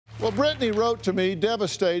Well, Brittany wrote to me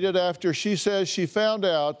devastated after she says she found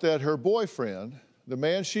out that her boyfriend, the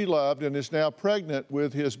man she loved and is now pregnant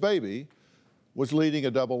with his baby, was leading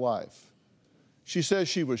a double life. She says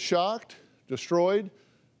she was shocked, destroyed,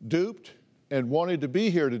 duped, and wanted to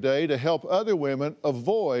be here today to help other women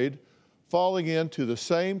avoid falling into the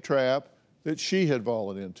same trap that she had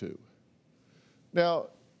fallen into. Now,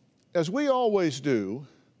 as we always do,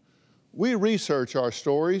 we research our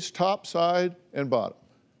stories top, side, and bottom.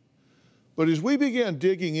 But as we began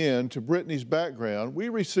digging into Brittany's background, we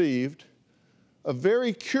received a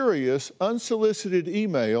very curious, unsolicited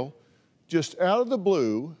email just out of the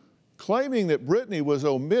blue claiming that Brittany was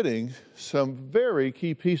omitting some very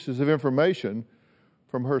key pieces of information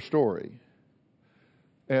from her story.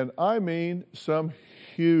 And I mean some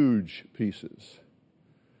huge pieces.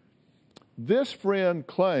 This friend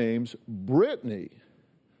claims Brittany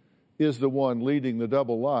is the one leading the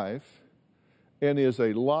double life and is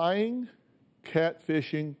a lying,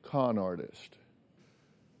 catfishing con artist.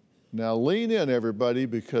 Now lean in, everybody,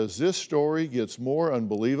 because this story gets more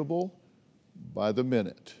unbelievable by the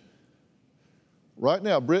minute. Right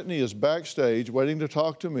now, Brittany is backstage waiting to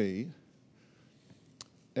talk to me,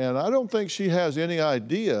 and I don't think she has any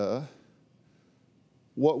idea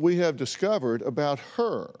what we have discovered about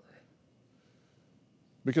her.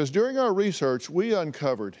 Because during our research, we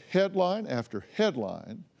uncovered headline after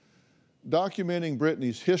headline documenting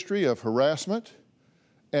Brittany's history of harassment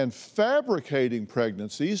and fabricating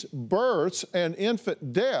pregnancies, births, and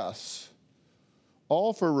infant deaths,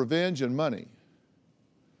 all for revenge and money.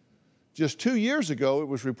 Just 2 years ago, it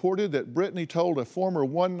was reported that Brittany told a former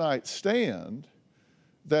one-night stand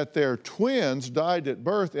that their twins died at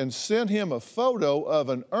birth and sent him a photo of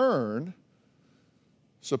an urn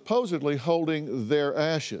supposedly holding their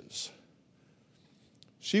ashes.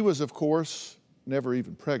 She was, of course, never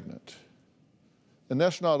even pregnant. And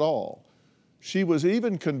that's not all. She was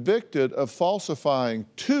even convicted of falsifying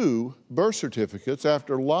 2 birth certificates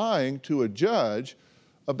after lying to a judge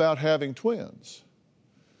about having twins.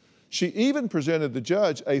 She even presented the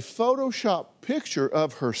judge a Photoshop picture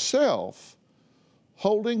of herself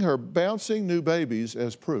holding her bouncing new babies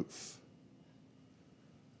as proof.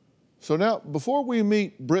 So now, before we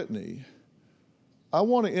meet Brittany, I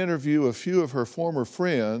want to interview a few of her former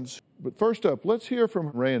friends. But first up, let's hear from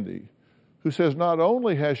Randy, who says not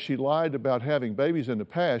only has she lied about having babies in the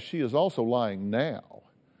past, she is also lying now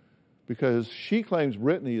because she claims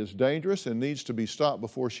Brittany is dangerous and needs to be stopped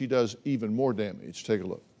before she does even more damage. Take a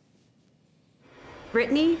look.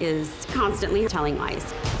 Brittany is constantly telling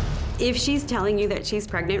lies. If she's telling you that she's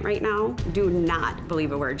pregnant right now, do not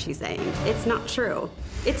believe a word she's saying. It's not true.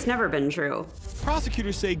 It's never been true.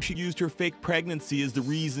 Prosecutors say she used her fake pregnancy as the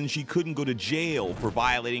reason she couldn't go to jail for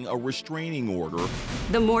violating a restraining order.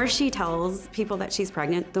 The more she tells people that she's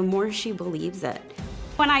pregnant, the more she believes it.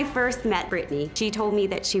 When I first met Brittany, she told me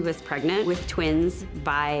that she was pregnant with twins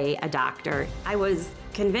by a doctor. I was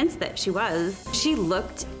convinced that she was. She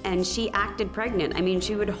looked and she acted pregnant. I mean,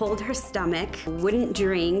 she would hold her stomach, wouldn't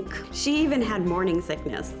drink. She even had morning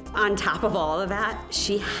sickness. On top of all of that,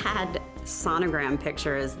 she had sonogram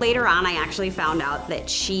pictures. Later on, I actually found out that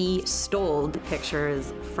she stole the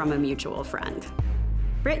pictures from a mutual friend.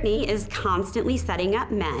 Brittany is constantly setting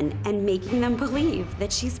up men and making them believe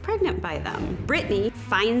that she's pregnant by them. Brittany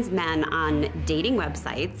finds men on dating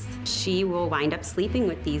websites. She will wind up sleeping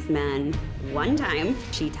with these men. One time,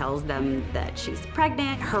 she tells them that she's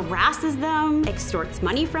pregnant, harasses them, extorts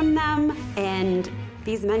money from them, and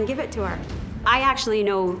these men give it to her. I actually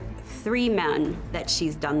know 3 men that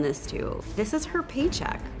she's done this to. This is her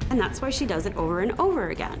paycheck, and that's why she does it over and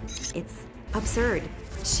over again. It's absurd.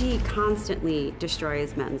 She constantly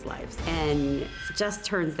destroys men's lives and just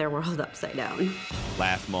turns their world upside down.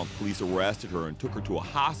 Last month, police arrested her and took her to a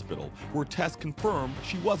hospital where tests confirmed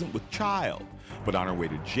she wasn't with child. But on her way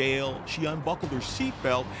to jail, she unbuckled her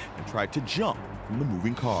seatbelt and tried to jump from the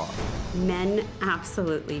moving car. Men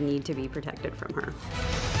absolutely need to be protected from her.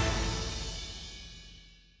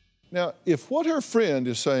 Now, if what her friend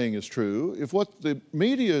is saying is true, if what the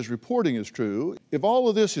media is reporting is true, if all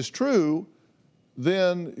of this is true,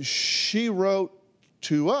 then she wrote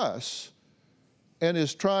to us and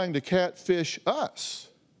is trying to catfish us.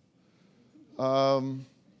 And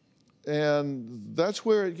that's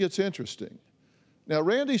where it gets interesting. Now,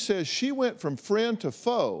 Randy says she went from friend to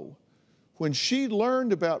foe when she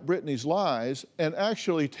learned about Brittany's lies and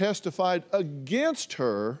actually testified against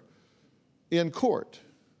her in court.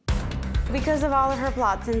 Because of all of her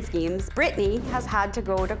plots and schemes, Brittany has had to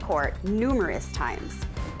go to court numerous times.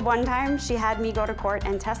 One time, she had me go to court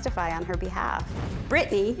and testify on her behalf.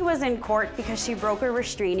 Brittany was in court because she broke a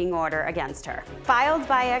restraining order against her, filed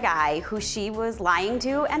by a guy who she was lying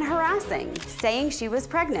to and harassing, saying she was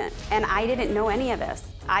pregnant. And I didn't know any of this.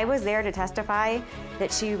 I was there to testify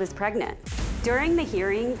that she was pregnant. During the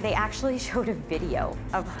hearing, they actually showed a video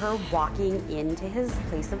of her walking into his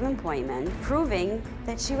place of employment, proving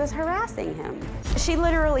that she was harassing him. She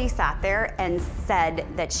literally sat there and said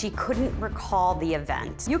that she couldn't recall the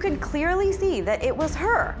event. You could clearly see that it was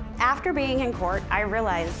her. After being in court, I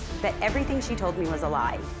realized that everything she told me was a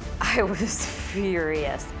lie. I was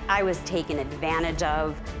furious. I was taken advantage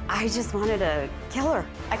of. I just wanted to kill her.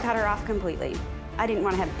 I cut her off completely. I didn't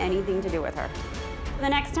want to have anything to do with her. The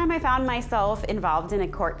next time I found myself involved in a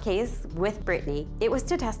court case with Brittany, it was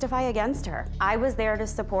to testify against her. I was there to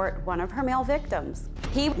support one of her male victims.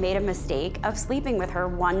 He made a mistake of sleeping with her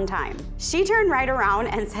one time. She turned right around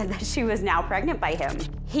and said that she was now pregnant by him.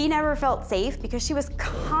 He never felt safe because she was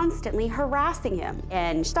constantly harassing him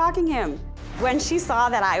and stalking him. When she saw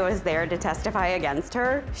that I was there to testify against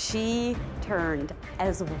her, she turned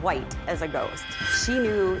as white as a ghost. She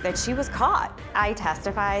knew that she was caught. I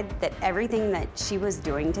testified that everything that she was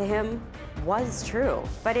doing to him was true,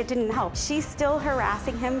 but it didn't help. She's still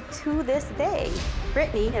harassing him to this day.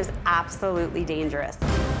 Brittany is absolutely dangerous.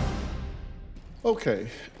 Okay,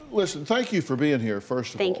 listen, thank you for being here,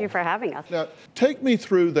 first of all. Thank you for having us. Now, take me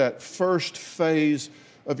through that first phase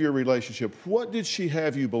of your relationship. What did she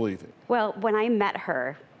have you believing? Well, when I met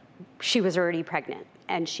her, she was already pregnant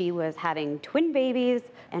and she was having twin babies,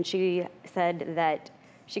 and she said that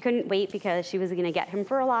she couldn't wait because she was gonna get him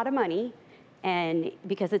for a lot of money, and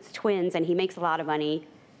because it's twins and he makes a lot of money,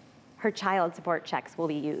 her child support checks will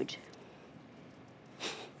be huge.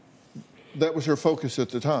 That was her focus at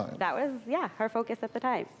the time? That was, yeah, her focus at the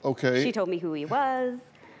time. Okay. She told me who he was,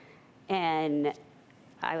 and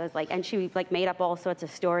I was like, and she like made up all sorts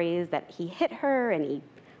of stories that he hit her and he,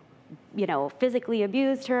 you know, physically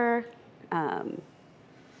abused her.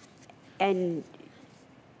 And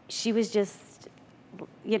she was just,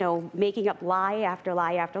 you know, making up lie after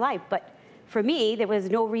lie after lie. But for me, there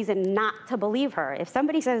was no reason not to believe her. If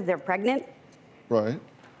somebody says they're pregnant, right,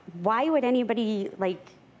 why would anybody like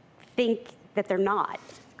think that they're not?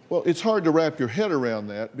 Well, it's hard to wrap your head around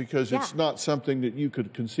that because it's not something that you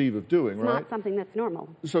could conceive of doing, right? It's not something that's normal.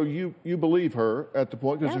 So you believe her at the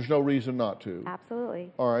point because there's no reason not to.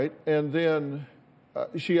 Absolutely. All right, and then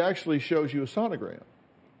she actually shows you a sonogram.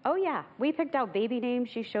 Oh yeah, we picked out baby names.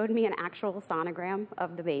 She showed me an actual sonogram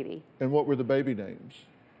of the baby. And what were the baby names?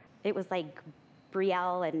 It was like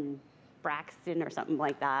Brielle and Braxton or something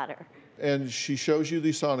like that. And she shows you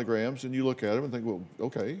these sonograms, and you look at them and think, well,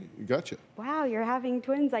 okay, you gotcha. Wow, you're having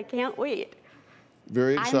twins. I can't wait.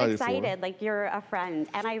 Very excited I'm for her. excited, like you're a friend,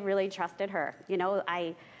 and I really trusted her. You know,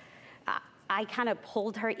 I kind of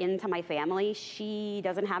pulled her into my family. She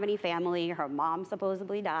doesn't have any family. Her mom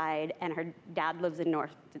supposedly died, and her dad lives in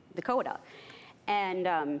North Dakota.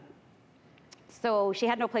 And so she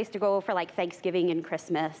had no place to go for like Thanksgiving and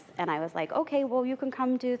Christmas. And I was like, okay, well, you can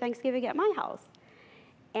come to Thanksgiving at my house.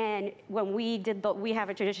 And when we did we have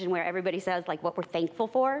a tradition where everybody says like what we're thankful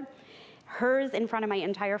for. Hers in front of my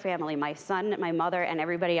entire family, my son, my mother, and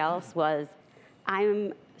everybody else was,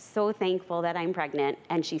 I'm so thankful that I'm pregnant.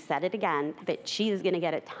 And she said it again, that she is gonna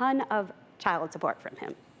get a ton of child support from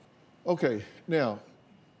him. Okay, now,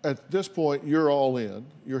 at this point, you're all in.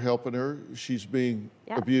 You're helping her. She's being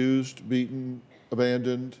abused, beaten,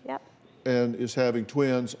 abandoned, and is having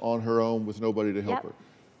twins on her own with nobody to help her.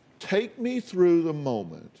 Take me through the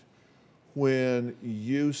moment when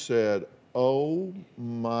you said, oh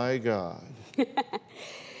my God,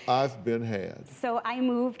 I've been had. So I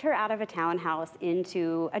moved her out of a townhouse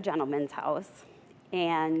into a gentleman's house,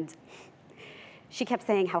 and she kept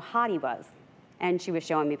saying how hot he was. And she was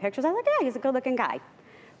showing me pictures. I was like, yeah, he's a good looking guy.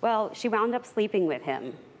 Well, she wound up sleeping with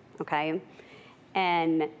him, okay?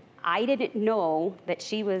 And I didn't know that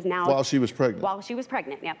she was now— While she was pregnant? While she was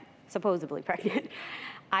pregnant, yep, supposedly pregnant.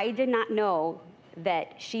 I did not know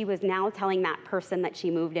that she was now telling that person that she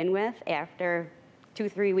moved in with after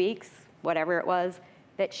 2-3 weeks, whatever it was,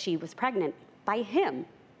 that she was pregnant by him.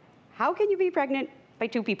 How can you be pregnant by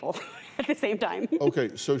 2 people at the same time?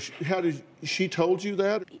 Okay, so she told you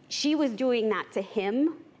that? She was doing that to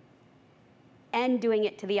him and doing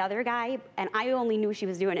it to the other guy, and I only knew she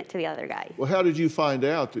was doing it to the other guy. Well, how did you find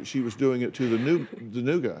out that she was doing it to the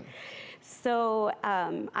new guy? So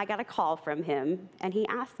I got a call from him, and he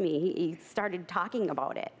asked me, he started talking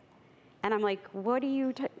about it. And I'm like, what do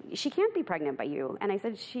you, she can't be pregnant by you. And I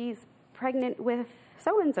said, she's pregnant with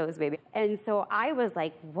so-and-so's baby. And so I was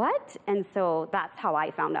like, what? And so that's how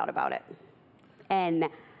I found out about it. And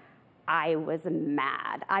I was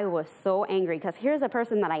mad. I was so angry because here's a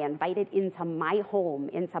person that I invited into my home,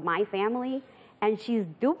 into my family, and she's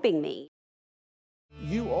duping me.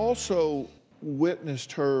 You also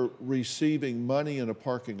witnessed her receiving money in a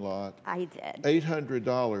parking lot. I did.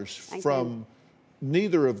 $800 from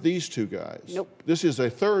neither of these two guys. Nope. This is a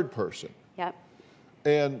third person. Yep.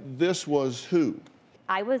 And this was who?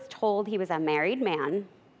 I was told he was a married man,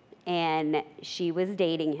 and she was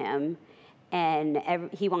dating him, and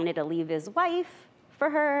he wanted to leave his wife for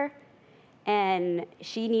her, and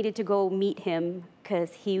she needed to go meet him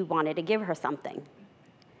because he wanted to give her something.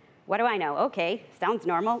 What do I know? Okay, sounds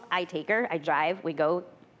normal. I take her, I drive, we go.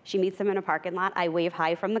 She meets him in a parking lot. I wave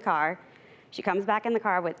hi from the car. She comes back in the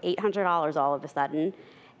car with $800 all of a sudden.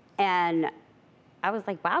 And I was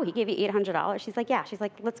like, wow, he gave you $800? She's like, yeah. She's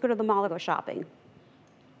like, let's go to the mall and go shopping.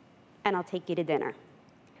 And I'll take you to dinner.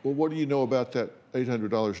 Well, what do you know about that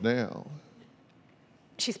 $800 now?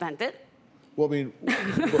 She spent it. Well, I mean,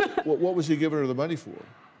 what was he giving her the money for?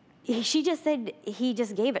 She just said he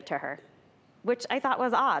just gave it to her, which I thought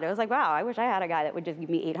was odd. I was like, wow, I wish I had a guy that would just give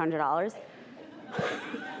me $800.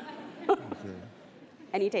 Okay.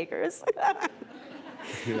 Any takers?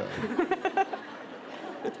 Yeah.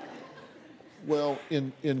 Well,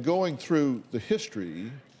 in going through the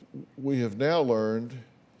history, we have now learned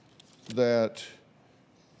that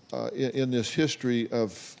in this history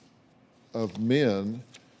of men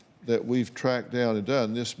that we've tracked down and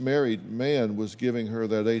done, this married man was giving her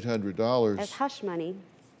that $800 as hush money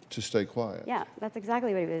to stay quiet. Yeah, that's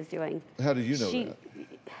exactly what he was doing. How did you know that?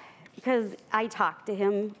 Because I talked to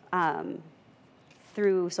him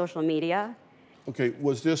through social media. Okay,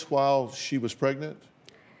 was this while she was pregnant?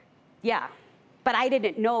 Yeah, but I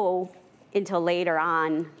didn't know until later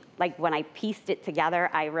on. Like when I pieced it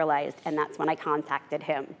together, I realized, and that's when I contacted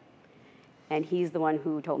him. And he's the one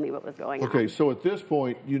who told me what was going on. Okay, so at this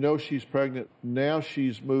point, you know she's pregnant. Now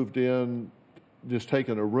she's moved in, just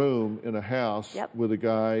taken a room in a house with a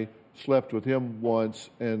guy, slept with him once,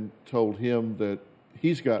 and told him that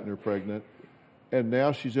he's gotten her pregnant. And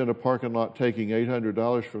now she's in a parking lot taking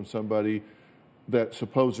 $800 from somebody that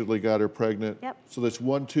supposedly got her pregnant. Yep. So that's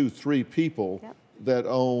 1, 2, 3 people that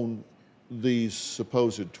own these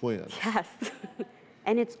supposed twins. Yes,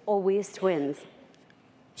 and it's always twins.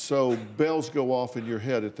 So bells go off in your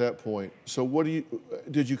head at that point. So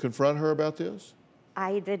did you confront her about this?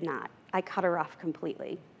 I did not. I cut her off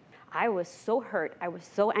completely. I was so hurt. I was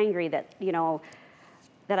so angry that,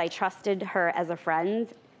 that I trusted her as a friend,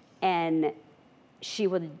 and she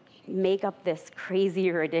would make up this crazy,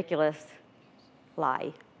 ridiculous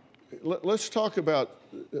lie. Let's talk about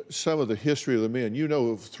some of the history of the men. You know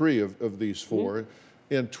of 3 of these 4.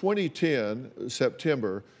 Mm-hmm. In 2010,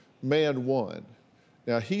 September, man 1.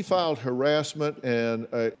 Now, he filed harassment and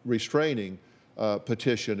a restraining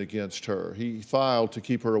petition against her. He filed to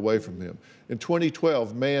keep her away from him. In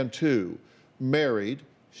 2012, man 2, married,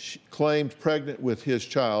 claimed pregnant with his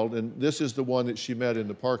child, and this is the one that she met in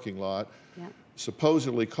the parking lot,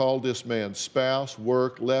 supposedly called this man's spouse,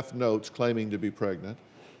 work, left notes claiming to be pregnant.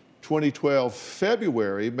 2012,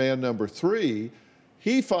 February, man number 3,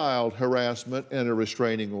 he filed harassment and a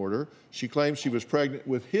restraining order. She claimed she was pregnant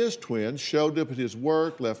with his twins, showed up at his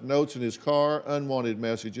work, left notes in his car, unwanted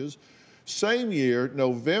messages. Same year,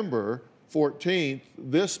 November 14th,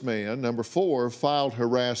 this man, number 4, filed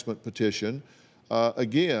harassment petition.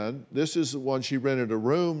 Again, this is the one she rented a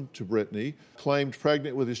room to Brittany, claimed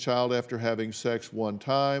pregnant with his child after having sex one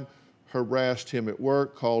time, harassed him at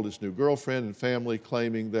work, called his new girlfriend and family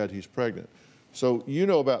claiming that he's pregnant. So you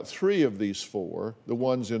know about 3 of these 4, the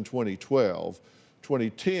ones in 2012.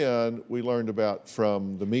 2010, we learned about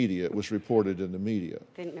from the media. It was reported in the media.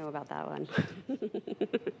 Didn't know about that one.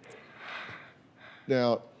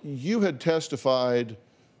 Now, you had testified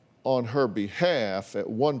on her behalf at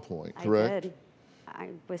one point, correct? I did. I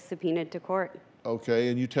was subpoenaed to court. Okay,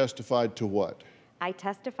 and you testified to what? I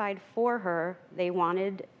testified for her. They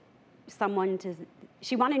wanted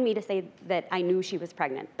she wanted me to say that I knew she was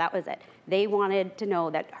pregnant. That was it. They wanted to know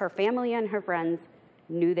that her family and her friends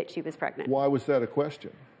knew that she was pregnant. Why was that a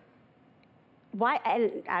question? Why?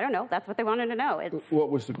 I don't know. That's what they wanted to know. What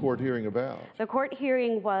was the court hearing about? The court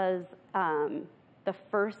hearing was the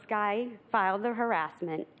first guy filed the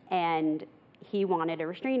harassment, and he wanted a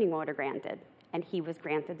restraining order granted, and he was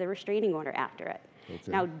granted the restraining order after it.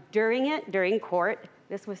 Okay. Now, during court,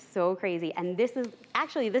 this was so crazy, and this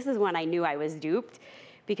is when I knew I was duped,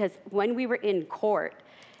 because when we were in court,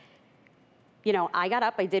 I got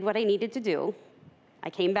up, I did what I needed to do, I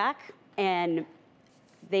came back, and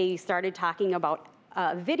they started talking about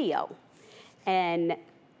video, and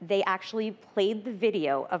they actually played the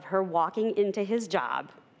video of her walking into his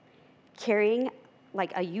job carrying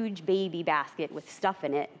like a huge baby basket with stuff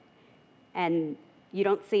in it, and you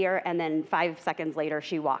don't see her, and then 5 seconds later,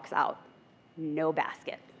 she walks out. No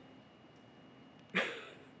basket.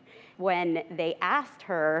 When they asked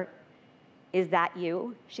her, "Is that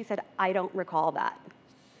you?" she said, "I don't recall that."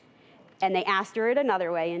 And they asked her it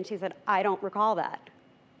another way, and she said, "I don't recall that."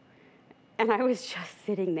 And I was just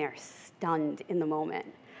sitting there stunned in the moment.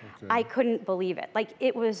 Okay. I couldn't believe it. Like,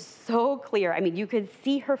 it was so clear. I mean, you could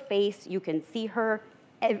see her face, you can see her,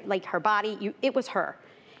 like her body, it was her.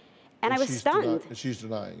 And I was stunned. And she's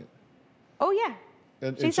denying it. Oh, yeah.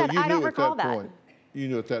 And she said, "I don't recall that." You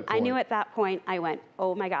knew at that point. I knew at that point, I went,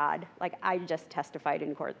 oh my God, like I just testified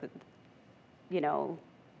in court that, you know,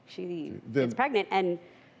 she is pregnant and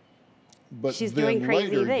she's doing crazy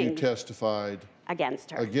things. But then later you testified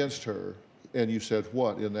against her, and you said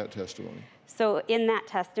what in that testimony? So in that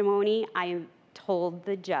testimony, I told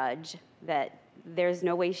the judge that there's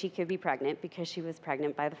no way she could be pregnant because she was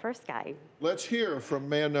pregnant by the first guy. Let's hear from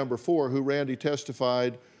man number 4, who Randy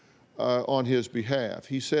testified on his behalf.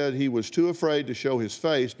 He said he was too afraid to show his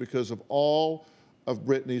face because of all of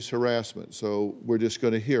Brittany's harassment. So we're just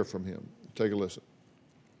going to hear from him. Take a listen.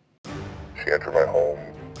 She entered my home,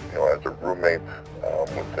 you know, as a roommate.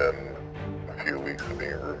 Within a few weeks of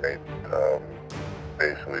being a roommate,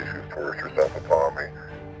 basically she forced herself upon me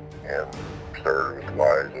and started with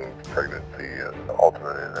lies of pregnancy and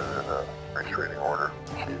ultimately in a restraining order.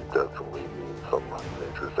 She definitely needs some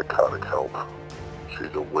major psychotic help.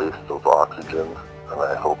 She's a waste of oxygen, and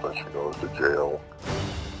I hope that she goes to jail.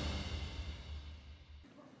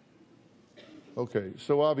 Okay,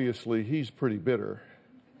 so obviously he's pretty bitter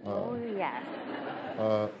yes.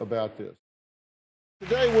 About this.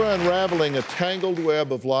 Today we're unraveling a tangled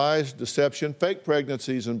web of lies, deception, fake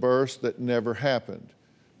pregnancies, and births that never happened.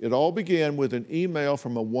 It all began with an email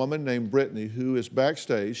from a woman named Brittany who is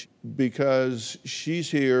backstage because she's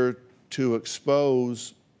here to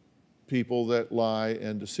expose people that lie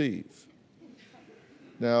and deceive.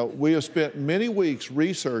 Now, we have spent many weeks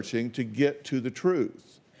researching to get to the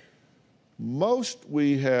truth. Most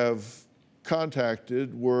we have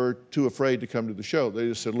contacted were too afraid to come to the show. They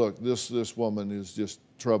just said, look, this woman is just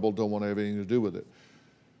trouble, don't want to have anything to do with it.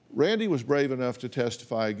 Randy was brave enough to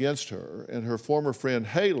testify against her, and her former friend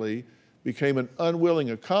Haley became an unwilling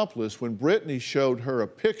accomplice when Brittany showed her a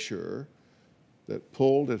picture that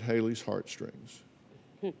pulled at Haley's heartstrings.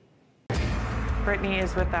 Brittany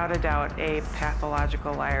is without a doubt a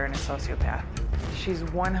pathological liar and a sociopath. She's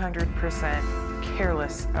 100%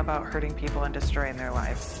 careless about hurting people and destroying their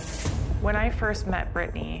lives. When I first met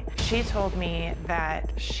Brittany, she told me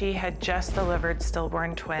that she had just delivered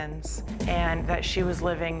stillborn twins and that she was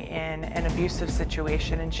living in an abusive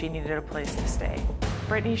situation and she needed a place to stay.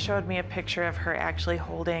 Brittany showed me a picture of her actually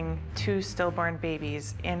holding 2 stillborn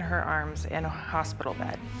babies in her arms in a hospital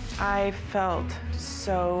bed. I felt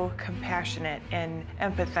so compassionate and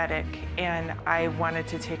empathetic, and I wanted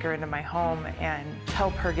to take her into my home and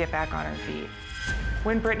help her get back on her feet.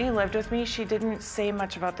 When Brittany lived with me, she didn't say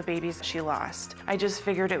much about the babies she lost. I just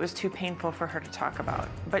figured it was too painful for her to talk about.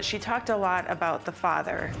 But she talked a lot about the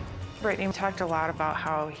father. Brittany talked a lot about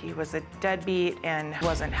how he was a deadbeat and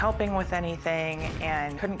wasn't helping with anything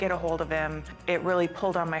and couldn't get a hold of him. It really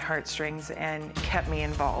pulled on my heartstrings and kept me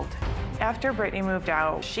involved. After Brittany moved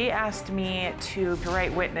out, she asked me to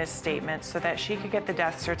write witness statements so that she could get the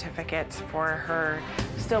death certificates for her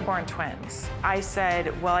stillborn twins. I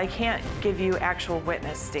said, well, I can't give you actual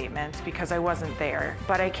witness statements because I wasn't there,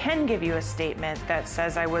 but I can give you a statement that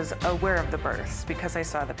says I was aware of the births because I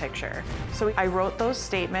saw the picture. So I wrote those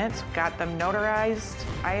statements, got them notarized.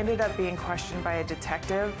 I ended up being questioned by a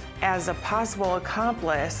detective as a possible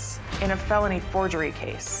accomplice in a felony forgery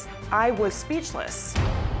case. I was speechless.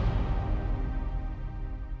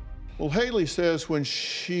 Well, Haley says when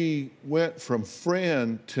she went from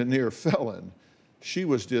friend to near felon, she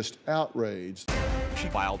was just outraged. She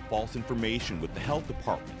filed false information with the health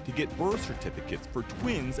department to get birth certificates for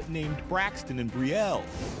twins named Braxton and Brielle.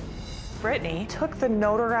 Brittany took the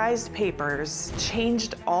notarized papers,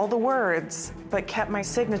 changed all the words, but kept my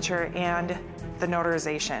signature and the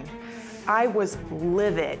notarization. I was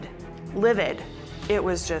livid, livid. It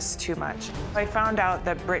was just too much. I found out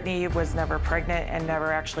that Brittany was never pregnant and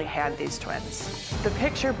never actually had these twins. The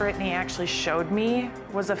picture Brittany actually showed me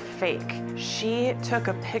was a fake. She took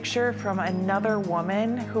a picture from another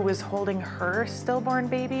woman who was holding her stillborn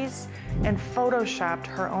babies and photoshopped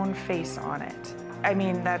her own face on it. I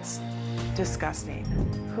mean, that's disgusting.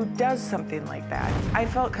 who does something like that. I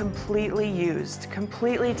felt completely used,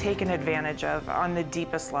 completely taken advantage of on the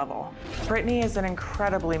deepest level. Brittany is an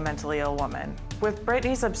incredibly mentally ill woman. With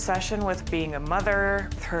Brittany's obsession with being a mother,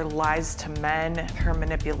 her lies to men, her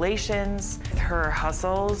manipulations, her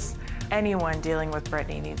hustles, anyone dealing with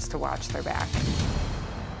Brittany needs to watch their back.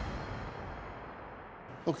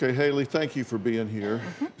 Okay, Haley, thank you for being here.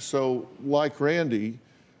 So, like Randy,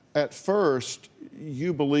 at first,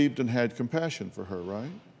 you believed and had compassion for her, right?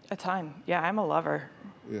 A ton. Yeah, I'm a lover,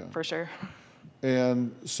 Yeah. for sure.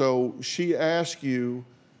 And so she asked you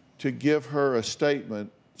to give her a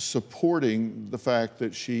statement supporting the fact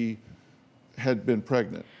that she had been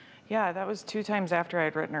pregnant. Yeah, that was 2 times after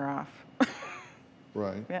I'd written her off.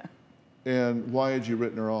 Right? Yeah. And why had you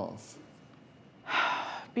written her off?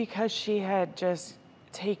 Because she had just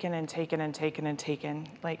taken and taken and taken and taken.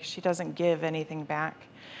 Like, she doesn't give anything back.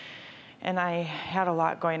 And I had a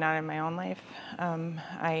lot going on in my own life.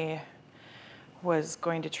 I was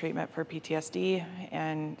going to treatment for PTSD,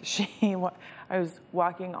 and I was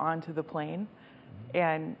walking onto the plane,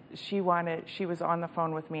 and she was on the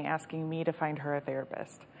phone with me asking me to find her a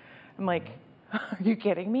therapist. I'm like, are you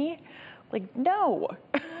kidding me? Like, no.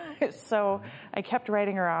 So I kept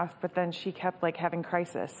writing her off, but then she kept like having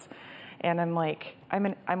crisis. And I'm like,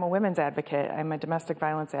 I'm a women's advocate. I'm a domestic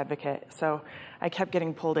violence advocate. So I kept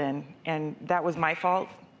getting pulled in, and that was my fault,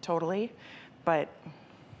 totally. But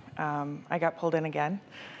I got pulled in again.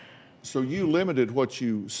 So you limited what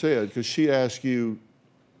you said because she asked you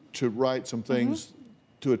to write some things,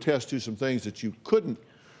 to attest to some things that you couldn't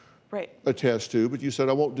attest to, but you said,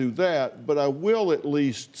 I won't do that, but I will at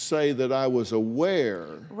least say that I was aware.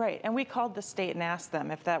 Right, and we called the state and asked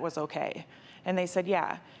them if that was okay. And they said,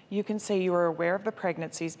 yeah, you can say you were aware of the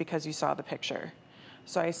pregnancies because you saw the picture.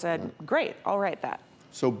 So I said, great, I'll write that.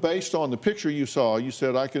 So based on the picture you saw, you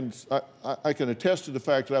said, I can attest to the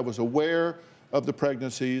fact that I was aware of the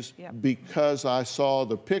pregnancies because I saw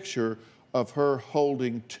the picture of her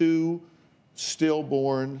holding 2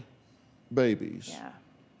 stillborn babies. Yeah.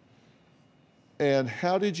 And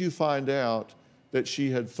how did you find out that she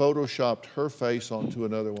had photoshopped her face onto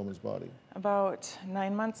another woman's body? About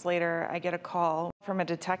 9 months later, I get a call from a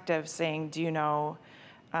detective saying, do you know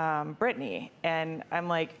Brittany? And I'm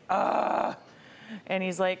like, and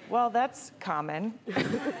he's like, well, that's common.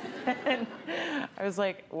 And I was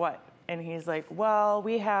like, what? And he's like, well,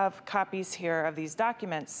 we have copies here of these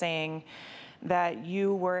documents saying that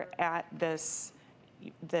you were at this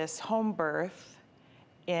home birth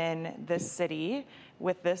in this city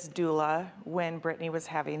with this doula when Brittany was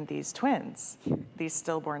having these twins, these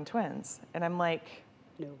stillborn twins. And I'm like,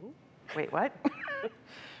 no. Wait, what? I'm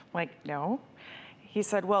like, no. He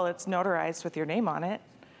said, well, it's notarized with your name on it.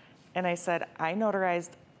 And I said, I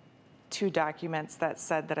notarized 2 documents that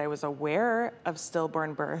said that I was aware of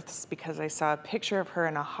stillborn births because I saw a picture of her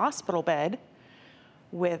in a hospital bed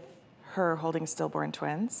with her holding stillborn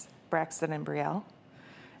twins, Braxton and Brielle.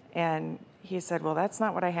 And he said, well, that's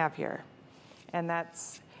not what I have here. And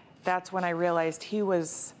that's when I realized he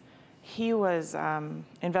was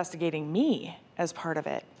investigating me as part of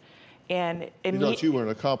it. And he thought you were an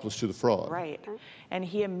accomplice to the fraud. Right. And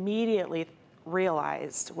he immediately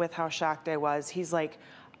realized with how shocked I was, he's like,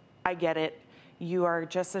 I get it. You are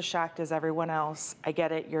just as shocked as everyone else. I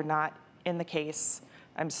get it. You're not in the case.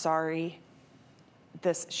 I'm sorry.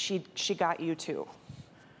 She got you too.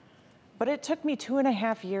 But it took me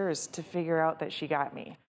 2.5 years to figure out that she got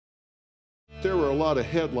me. There were a lot of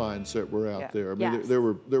headlines that were out there. I mean, there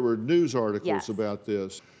were news articles about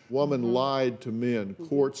this. Woman lied to men,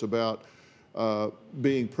 courts about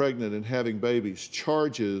being pregnant and having babies,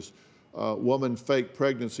 charges, woman faked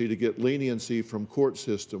pregnancy to get leniency from court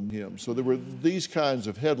system. So there were these kinds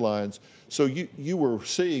of headlines. So you were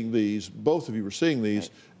seeing these, both of you were seeing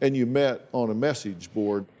these, and you met on a message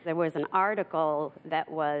board. There was an article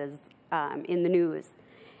that was in the news.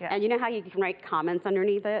 And you know how you can write comments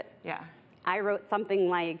underneath it? Yeah. I wrote something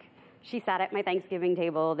like, she sat at my Thanksgiving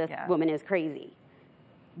table, this woman is crazy.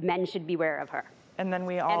 Men should beware of her. And then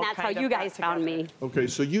we all And that's how you guys found me. Okay,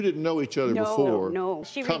 so you didn't know each other before. No.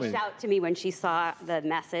 She reached out to me when she saw the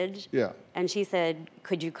message. Yeah. And she said,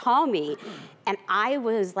 could you call me? And I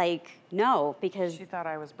was like, no, because she thought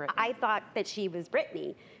I was Brittany. I thought that she was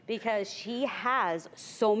Brittany because she has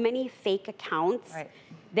so many fake accounts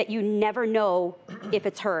that you never know if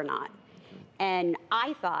it's her or not. And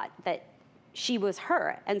I thought that she was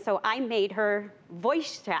her. And so I made her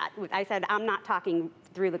voice chat. I said, I'm not talking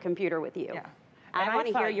through the computer with you. Yeah. I want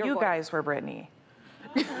to hear your you voice. guys were Brittany.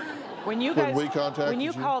 When you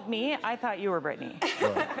called me, I thought you were Brittany.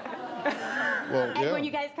 Right. Well, and when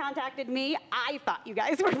you guys contacted me, I thought you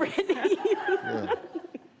guys were Brittany.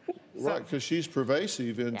 Right, because she's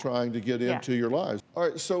pervasive in trying to get into your lives. All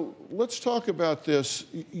right, so let's talk about this.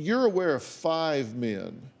 You're aware of 5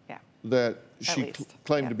 men that she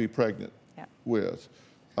claimed to be pregnant with.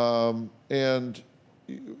 And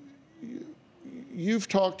you've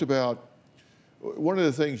talked about, one of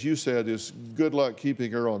the things you said is good luck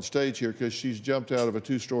keeping her on stage here because she's jumped out of a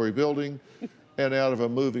 2-story building and out of a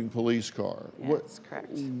moving police car. That's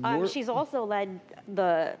correct. She's also led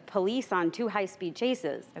the police on 2 high-speed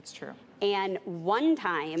chases. That's true. And one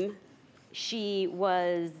time, she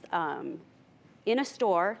was in a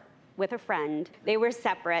store with a friend. They were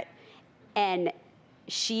separate, and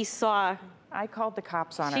she saw... I called the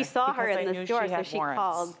cops on her. She saw her in the store, so she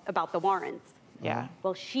called about the warrants. Yeah.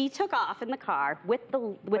 Well, she took off in the car with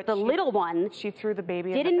the little one. She threw the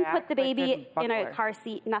baby in the Didn't back, put the baby in a her. car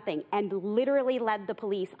seat, nothing, and literally led the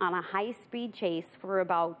police on a high-speed chase for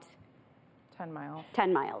about 10 miles.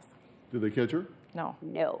 10 miles. Did they catch her? No.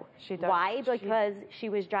 No. She does. Why? Because she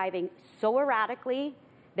was driving so erratically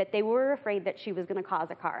that they were afraid that she was going to cause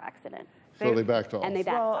a car accident. So they backed off. And they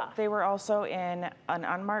backed off. They were also in an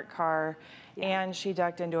unmarked car, and she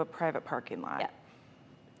ducked into a private parking lot. Yeah.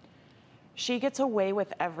 She gets away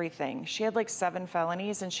with everything. She had like 7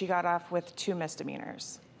 felonies, and she got off with 2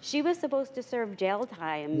 misdemeanors. She was supposed to serve jail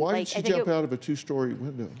time. Why did she jump out of a 2-story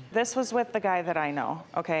window? This was with the guy that I know,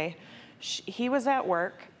 okay? He was at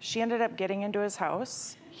work. She ended up getting into his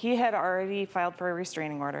house. He had already filed for a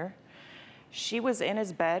restraining order. She was in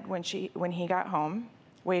his bed when he got home,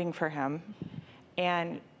 waiting for him.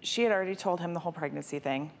 And she had already told him the whole pregnancy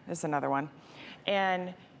thing. This is another one.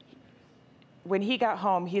 And when he got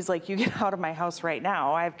home, he's like, you get out of my house right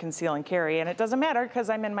now. I have conceal and carry, and it doesn't matter because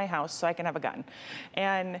I'm in my house, so I can have a gun.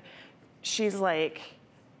 And she's like,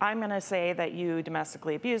 I'm going to say that you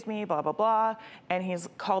domestically abused me, blah, blah, blah. And he's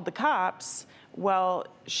called the cops. Well,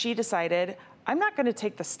 she decided, I'm not going to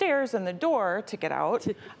take the stairs and the door to get out.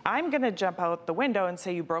 I'm going to jump out the window and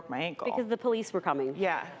say you broke my ankle. Because the police were coming.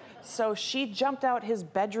 Yeah. So she jumped out his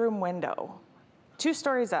bedroom window, 2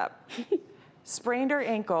 stories up. Sprained her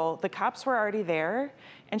ankle, the cops were already there,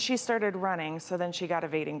 and she started running, so then she got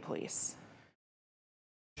evading police.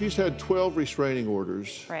 She's had 12 restraining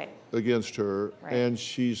orders against her, and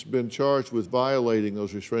she's been charged with violating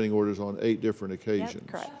those restraining orders on 8 different occasions. Yep,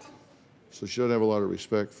 correct. So she doesn't have a lot of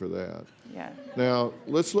respect for that. Yeah. Now,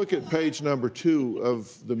 let's look at page number 2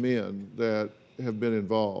 of the men that have been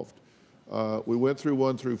involved. We went through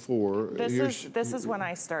 1 through 4. This is when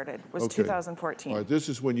I started, was 2014. All right, this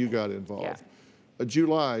is when you got involved. Yeah.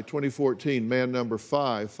 July 2014, man number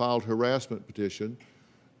 5 filed harassment petition,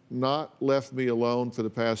 not left me alone for the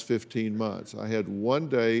past 15 months. I had 1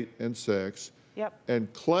 date and sex,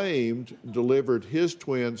 and claimed delivered his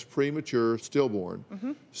twins premature stillborn,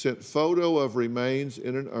 sent photo of remains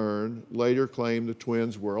in an urn, later claimed the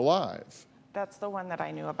twins were alive. That's the one that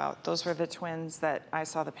I knew about. Those were the twins that I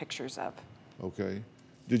saw the pictures of. Okay.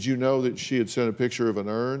 Did you know that she had sent a picture of an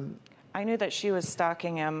urn? I knew that she was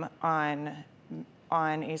stalking him on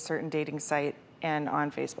a certain dating site and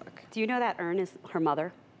on Facebook. Do you know that urn is her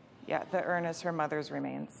mother? Yeah, the urn is her mother's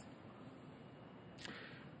remains.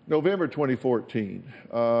 November 2014,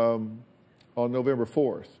 on November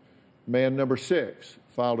 4th, man number 6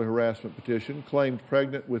 filed a harassment petition, claimed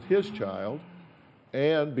pregnant with his child,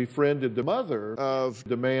 and befriended the mother of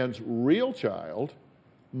the man's real child,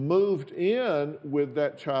 moved in with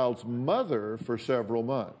that child's mother for several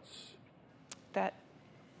months.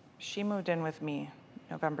 She moved in with me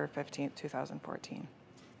November 15th, 2014.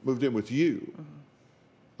 Moved in with you.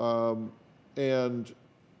 And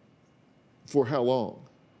for how long?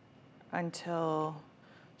 Until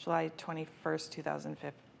July 21st,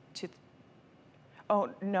 2015. Oh,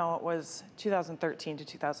 no, it was 2013 to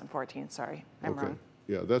 2014. Sorry, I'm wrong.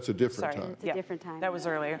 Yeah, that's a different time. It's a different time. That was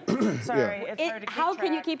earlier. Sorry, it's hard to keep How track.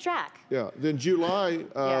 can you keep track? Yeah, then July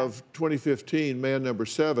of 2015, man number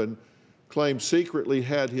 7 claimed secretly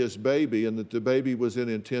had his baby and that the baby was in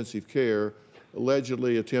intensive care,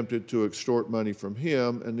 allegedly attempted to extort money from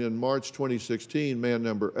him. And then March 2016, man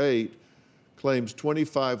number 8 claims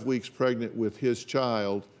 25 weeks pregnant with his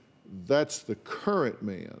child. That's the current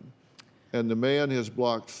man. And the man has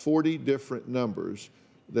blocked 40 different numbers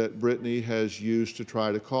that Brittany has used to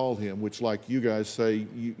try to call him, which, like you guys say,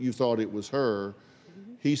 you thought it was her.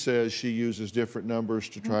 He says she uses different numbers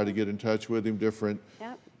to try to get in touch with him, different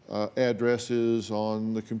addresses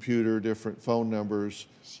on the computer, different phone numbers.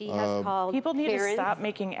 She has called People need parents. to stop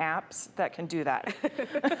making apps that can do that.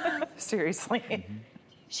 Seriously.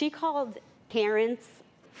 She called parents,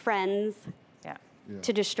 friends,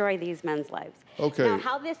 to destroy these men's lives. Okay. Now,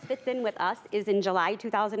 how this fits in with us is in July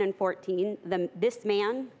 2014, this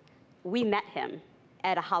man, we met him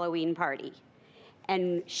at a Halloween party.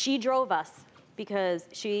 And she drove us because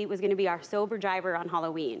she was gonna be our sober driver on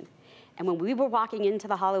Halloween. And when we were walking into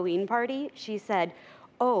the Halloween party, she said,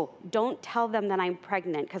 "Oh, don't tell them that I'm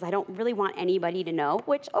pregnant because I don't really want anybody to know,"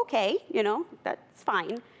 which, okay, you know, that's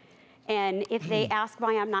fine. And if they ask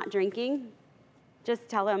why I'm not drinking, just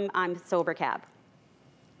tell them I'm sober cab.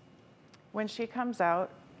 When she comes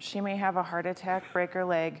out, she may have a heart attack, break her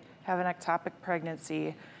leg, have an ectopic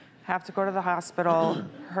pregnancy, have to go to the hospital,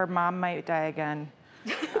 her mom might die again.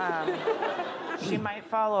 She might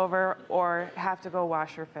fall over or have to go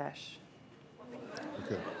wash her fish.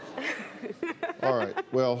 Okay. All right,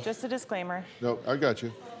 well. Just a disclaimer. No, I got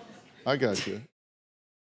you. I got you.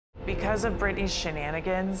 Because of Brittany's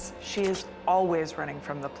shenanigans, she is always running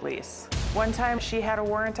from the police. One time she had a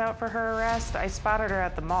warrant out for her arrest. I spotted her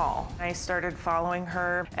at the mall. I started following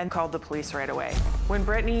her and called the police right away. When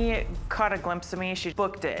Brittany caught a glimpse of me, she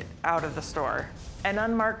booked it out of the store. An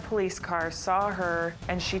unmarked police car saw her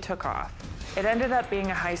and she took off. It ended up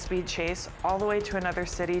being a high-speed chase all the way to another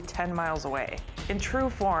city 10 miles away. In true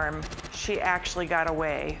form, she actually got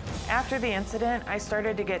away. After the incident, I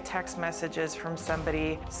started to get text messages from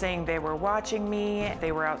somebody saying they were watching me,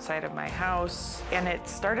 they were outside of my house, and it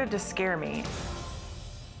started to scare me.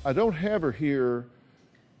 I don't have her here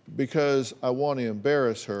because I want to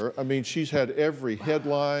embarrass her. I mean, she's had every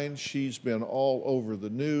headline. She's been all over the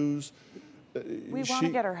news. We want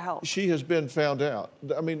to get her help. She has been found out.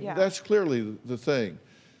 I mean, Yeah. That's clearly the thing.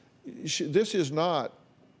 This is not,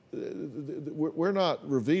 we're not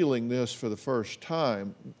revealing this for the first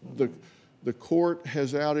time. The court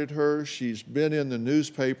has outed her. She's been in the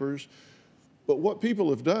newspapers. But what people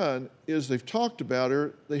have done is they've talked about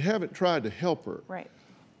her. They haven't tried to help her. Right.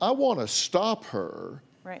 I want to stop her.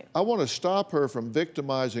 Right. I want to stop her from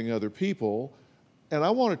victimizing other people, and I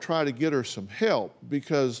want to try to get her some help,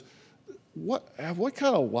 because what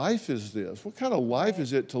kind of life is this? What kind of life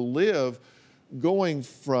is it to live going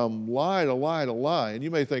from lie to lie to lie? And you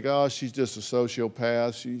may think, oh, she's just a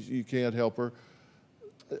sociopath, you can't help her.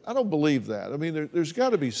 I don't believe that. I mean, there's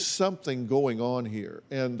got to be something going on here.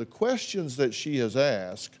 And the questions that she has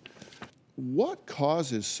asked, what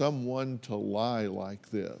causes someone to lie like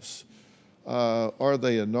this? Are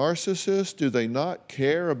they a narcissist? Do they not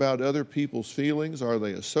care about other people's feelings? Are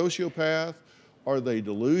they a sociopath? Are they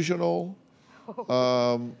delusional?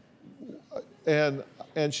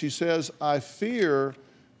 And she says, I fear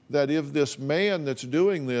that if this man that's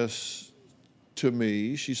doing this to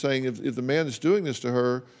me, she's saying if the man that's doing this to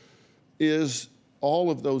her is all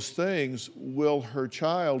of those things, will her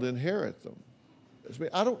child inherit them? I mean,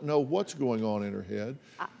 I don't know what's going on in her head,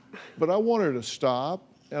 but I want her to stop,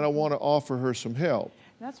 and I want to offer her some help.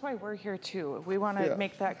 And that's why we're here too. We want to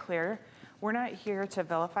make that clear. We're not here to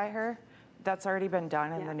vilify her. That's already been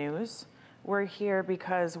done in the news. We're here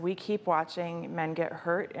because we keep watching men get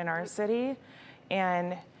hurt in our city,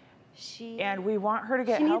 and we want her to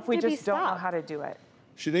get help. We just don't know how to do it.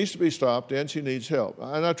 She needs to be stopped, and she needs help.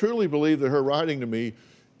 And I truly believe that her writing to me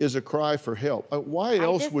is a cry for help. Why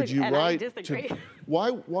else would you write to?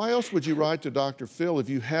 Why else would you write to Dr. Phil if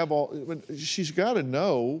you have all? She's got to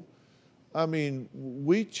know. I mean,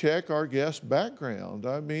 we check our guest's background.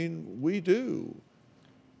 I mean, we do.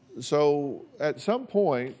 So at some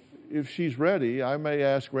point, if she's ready, I may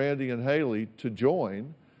ask Randy and Haley to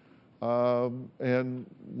join, and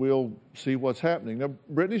we'll see what's happening. Now,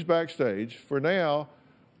 Brittany's backstage. For now,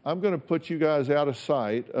 I'm going to put you guys out of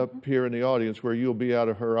sight up here in the audience where you'll be out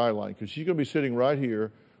of her eye line, because she's going to be sitting right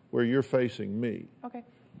here where you're facing me. Okay.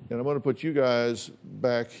 And I'm going to put you guys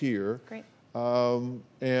back here. Great.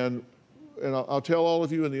 And I'll tell all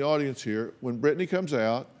of you in the audience here, when Brittany comes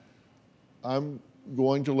out, I'm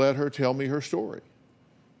going to let her tell me her story.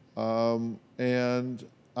 And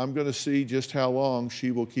I'm going to see just how long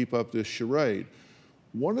she will keep up this charade.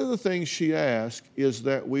 One of the things she asked is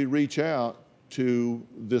that we reach out to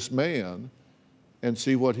this man and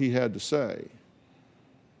see what he had to say.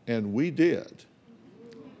 And we did.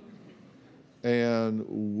 And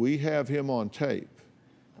we have him on tape.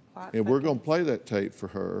 And we're going to play that tape for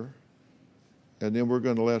her. And then we're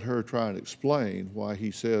going to let her try and explain why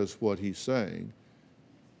he says what he's saying.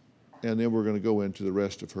 And then we're going to go into the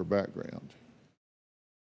rest of her background.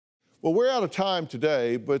 Well, we're out of time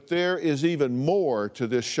today, but there is even more to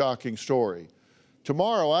this shocking story.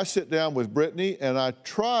 Tomorrow, I sit down with Brittany and I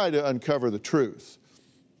try to uncover the truth.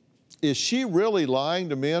 Is she really lying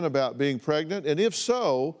to men about being pregnant? And if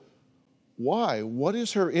so, why? What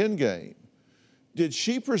is her end game? Did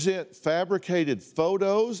she present fabricated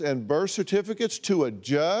photos and birth certificates to a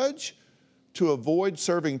judge to avoid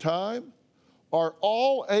serving time? Are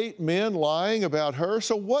all 8 men lying about her?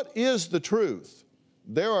 So what is the truth?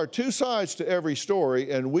 There are two sides to every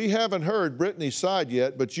story, and we haven't heard Brittany's side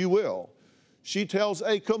yet, but you will. She tells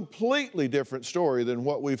a completely different story than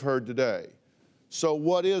what we've heard today. So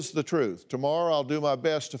what is the truth? Tomorrow I'll do my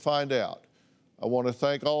best to find out. I want to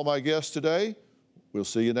thank all of my guests today. We'll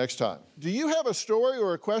see you next time. Do you have a story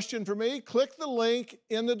or a question for me? Click the link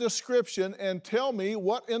in the description and tell me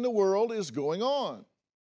what in the world is going on.